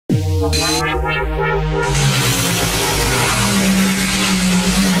What's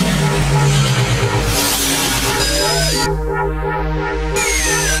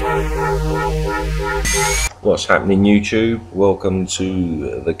happening, YouTube? Welcome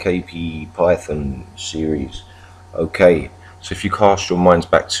to the KP Python series. Okay, so if you cast your minds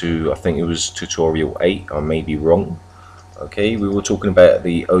back to, I think it was tutorial 8, I may be wrong. Okay, we were talking about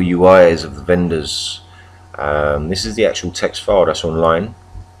the OUIs of the vendors. This is the actual text file that's online.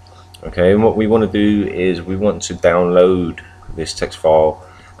 Okay, and what we want to do is we want to download this text file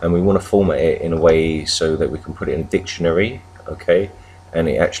and we want to format it in a way so that we can put it in a dictionary. Okay, and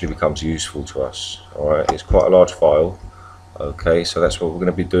it actually becomes useful to us. Alright, it's quite a large file. Okay, so that's what we're going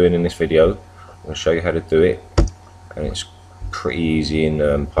to be doing in this video. I'm going to show you how to do it, and it's pretty easy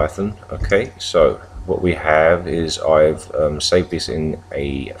in Python. Okay, so what we have is I've saved this in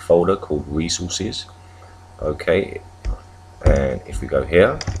a folder called resources. Okay, and if we go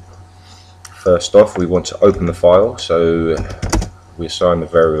here, first off we want to open the file, so we assign the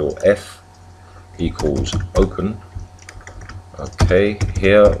variable f equals open. Okay,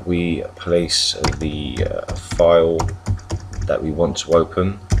 here we place the file that we want to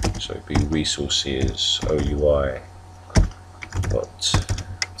open, so it'd be resources OUI.txt,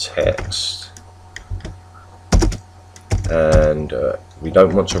 and we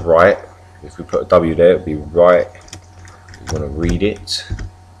don't want to write. If we put a W there, it'd be write. We want to read it.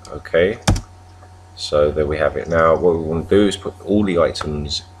 Okay, so there we have it. Now what we want to do is put all the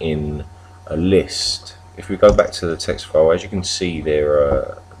items in a list. If we go back to the text file, as you can see, there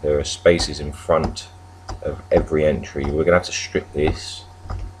are spaces in front of every entry. We're going to have to strip this.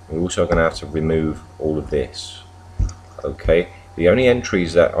 We're also going to have to remove all of this. Okay, the only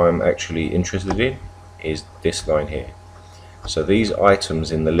entries that I'm actually interested in is this line here. So these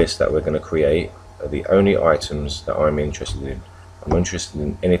items in the list that we're going to create are the only items that I'm interested in. I'm interested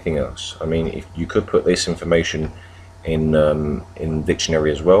in anything else. I mean, if you could put this information in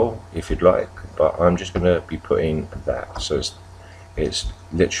dictionary as well if you'd like, but I'm just going to be putting that. So it's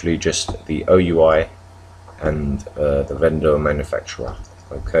literally just the OUI and the vendor manufacturer.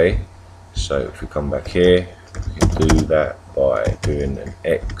 Okay, so if we come back here, we can do that by doing an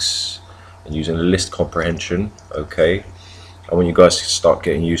X and using a list comprehension. Okay, I want you guys to start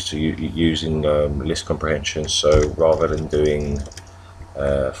getting used to using list comprehension. So rather than doing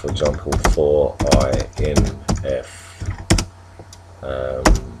for example for I in F,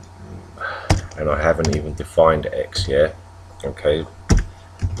 and I haven't even defined X yet. Okay,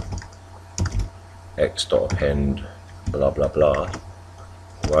 X dot append blah blah blah.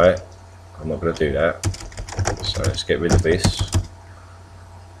 Right, I'm not going to do that, so let's get rid of this.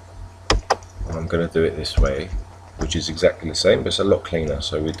 I'm going to do it this way, which is exactly the same, but it's a lot cleaner.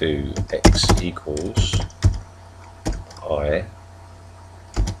 So we do X equals I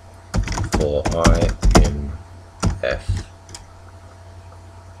for I in F.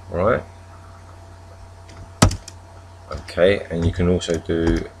 Right, okay, and you can also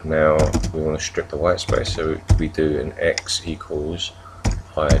do, now we want to strip the white space, so we do an X equals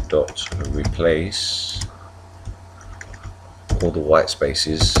I dot replace all the white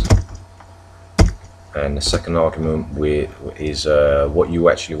spaces, and the second argument is what you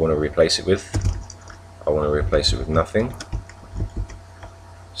actually want to replace it with. I want to replace it with nothing,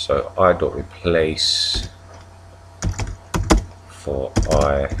 so I dot replace for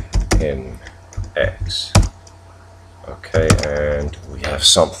I in X. Okay, and we have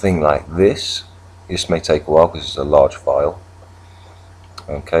something like this. This may take a while because it's a large file.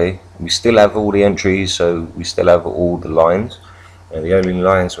 Okay, we still have all the entries, so we still have all the lines, and the only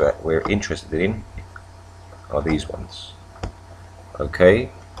lines we're interested in are these ones. Okay,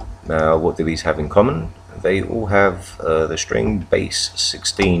 now what do these have in common? They all have the string base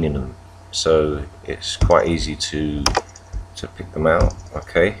 16 in them, so it's quite easy to pick them out.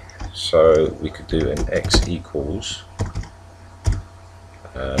 Okay, so we could do an X equals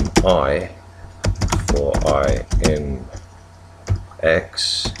I for I in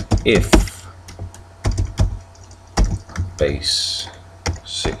X if base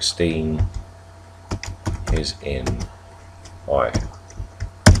 16 is in I.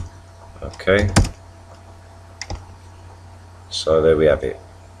 Okay, so there we have it.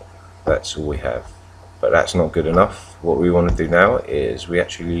 That's all we have, but that's not good enough. What we want to do now is we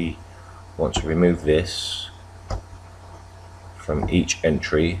actually want to remove this from each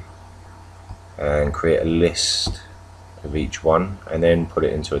entry and create a list of each one, and then put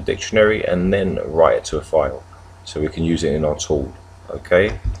it into a dictionary, and then write it to a file so we can use it in our tool.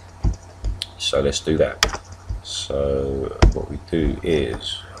 Okay, so let's do that. So what we do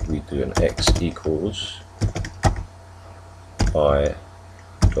is we do an X equals I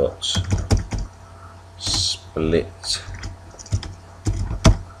dot split,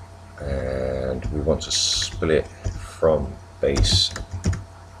 and we want to split from base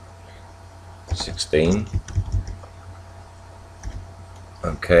 16.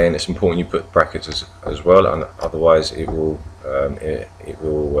 Okay, and it's important you put brackets as well, and otherwise it will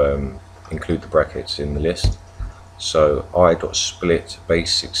include the brackets in the list. So I.split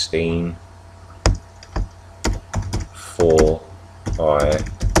base 16 for I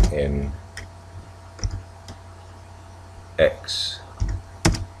in X,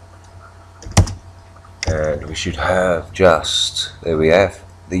 and we should have just, there we have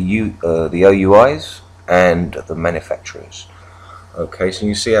the OUIs and the manufacturers. Okay, so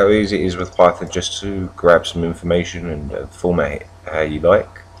you see how easy it is with Python just to grab some information and format it how you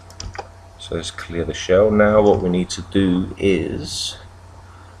like. So let's clear the shell. Now what we need to do is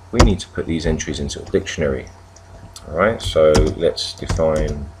we need to put these entries into a dictionary. Alright, so let's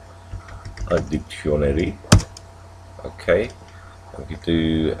define a dictionary. Okay, we could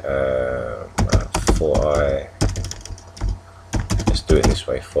do for I, let's do it this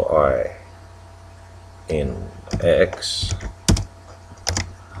way, for I in X,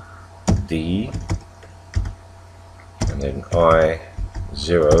 D, and then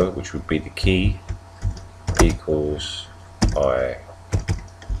I0, which would be the key, equals I1.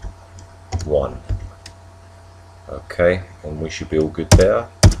 Okay, and we should be all good there.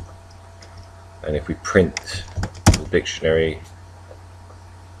 And if we print the dictionary,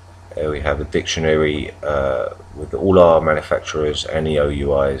 we have a dictionary with all our manufacturers and the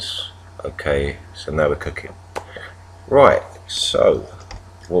OUIs. Okay, so now we're cooking. Right, so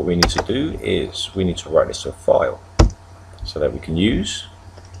what we need to do is we need to write this to a file so that we can use.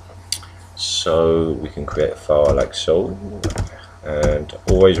 So we can create a file like so, and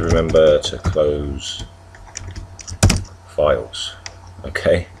always remember to close files.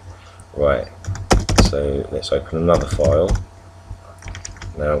 Okay, right, so let's open another file.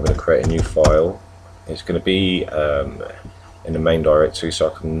 Now I'm going to create a new file. It's going to be in the main directory, so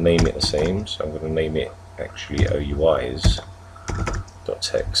I can name it the same. So I'm going to name it actually OUIs.txt,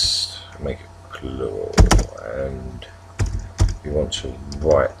 make it plural, and we want to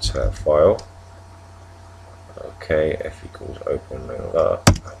write a file. Okay, f equals open, and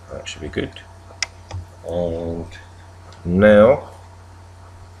that should be good. And now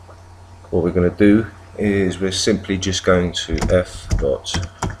what we're going to do is we're simply just going to f.write,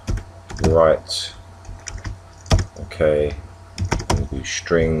 okay, and do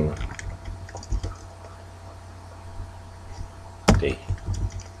string d,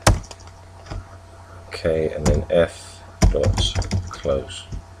 okay, and then f.close,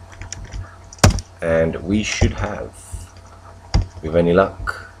 and we should have, with any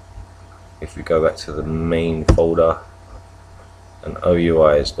luck, if we go back to the main folder, an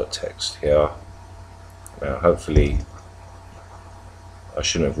OUIs.txt here. Now hopefully, I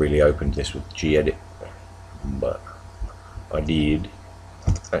shouldn't have really opened this with gedit, but I did.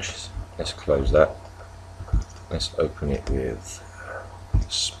 Actually, let's close that. Let's open it with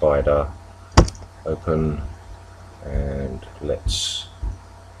spider, open, and let's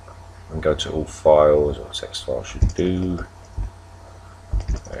go to all files, or text file should do,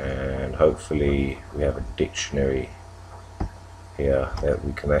 and hopefully we have a dictionary here that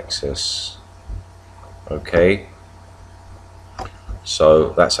we can access. Okay, so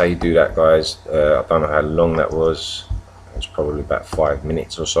that's how you do that, guys. I don't know how long that was. It was probably about 5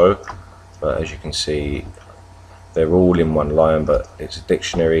 minutes or so, but as you can see, they're all in one line, but it's a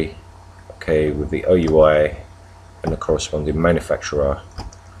dictionary, okay, with the OUI and the corresponding manufacturer,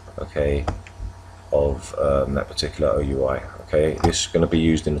 okay, of that particular OUI. Okay, this is going to be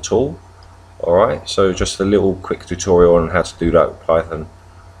used in the tool. Alright, so just a little quick tutorial on how to do that with Python.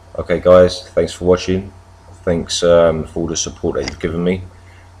 Okay guys, thanks for watching. Thanks for all the support that you've given me.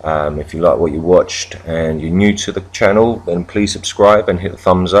 If you like what you watched and you're new to the channel, then please subscribe and hit the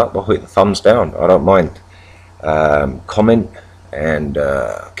thumbs up or hit the thumbs down. I don't mind. Comment and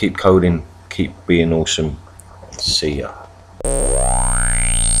keep coding, keep being awesome. See ya.